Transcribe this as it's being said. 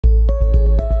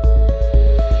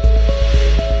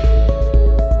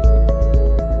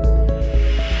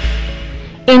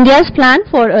India's plan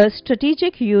for a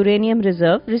strategic uranium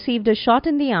reserve received a shot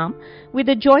in the arm with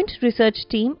the joint research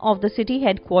team of the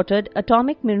city-headquartered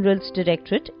Atomic Minerals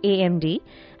Directorate (AMD)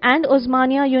 and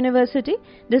Osmania University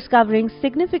discovering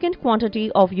significant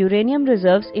quantity of uranium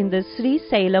reserves in the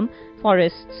Srisailam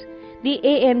forests. The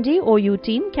AMD OU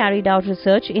team carried out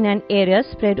research in an area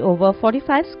spread over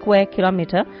 45 square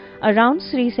kilometers around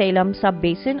Srisailam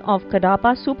sub-basin of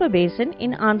Kadapa Superbasin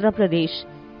in Andhra Pradesh.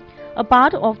 A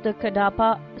part of the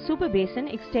Kadapa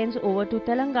Superbasin extends over to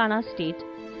Telangana state.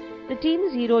 The team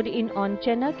zeroed in on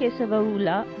Chenna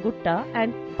Kesavula Gutta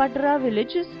and Padra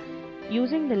villages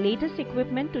using the latest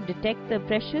equipment to detect the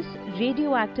precious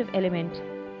radioactive element.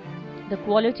 The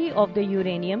quality of the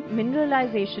uranium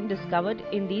mineralization discovered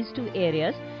in these two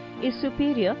areas is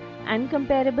superior and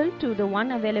comparable to the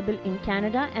one available in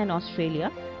Canada and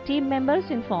Australia, team members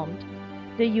informed.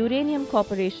 The Uranium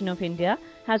Corporation of India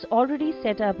has already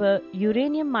set up a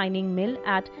uranium mining mill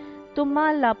at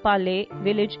Tummalapalli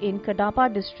village in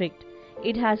Kadapa district.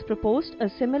 It has proposed a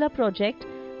similar project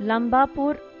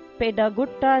Lambapur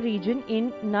Pedagutta region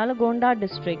in Nalgonda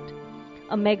district.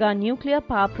 A mega nuclear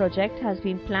power project has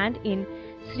been planned in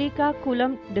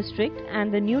Srikakulam district,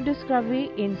 and the new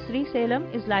discovery in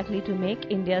Srisailam is likely to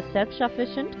make India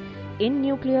self-sufficient in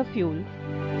nuclear fuel.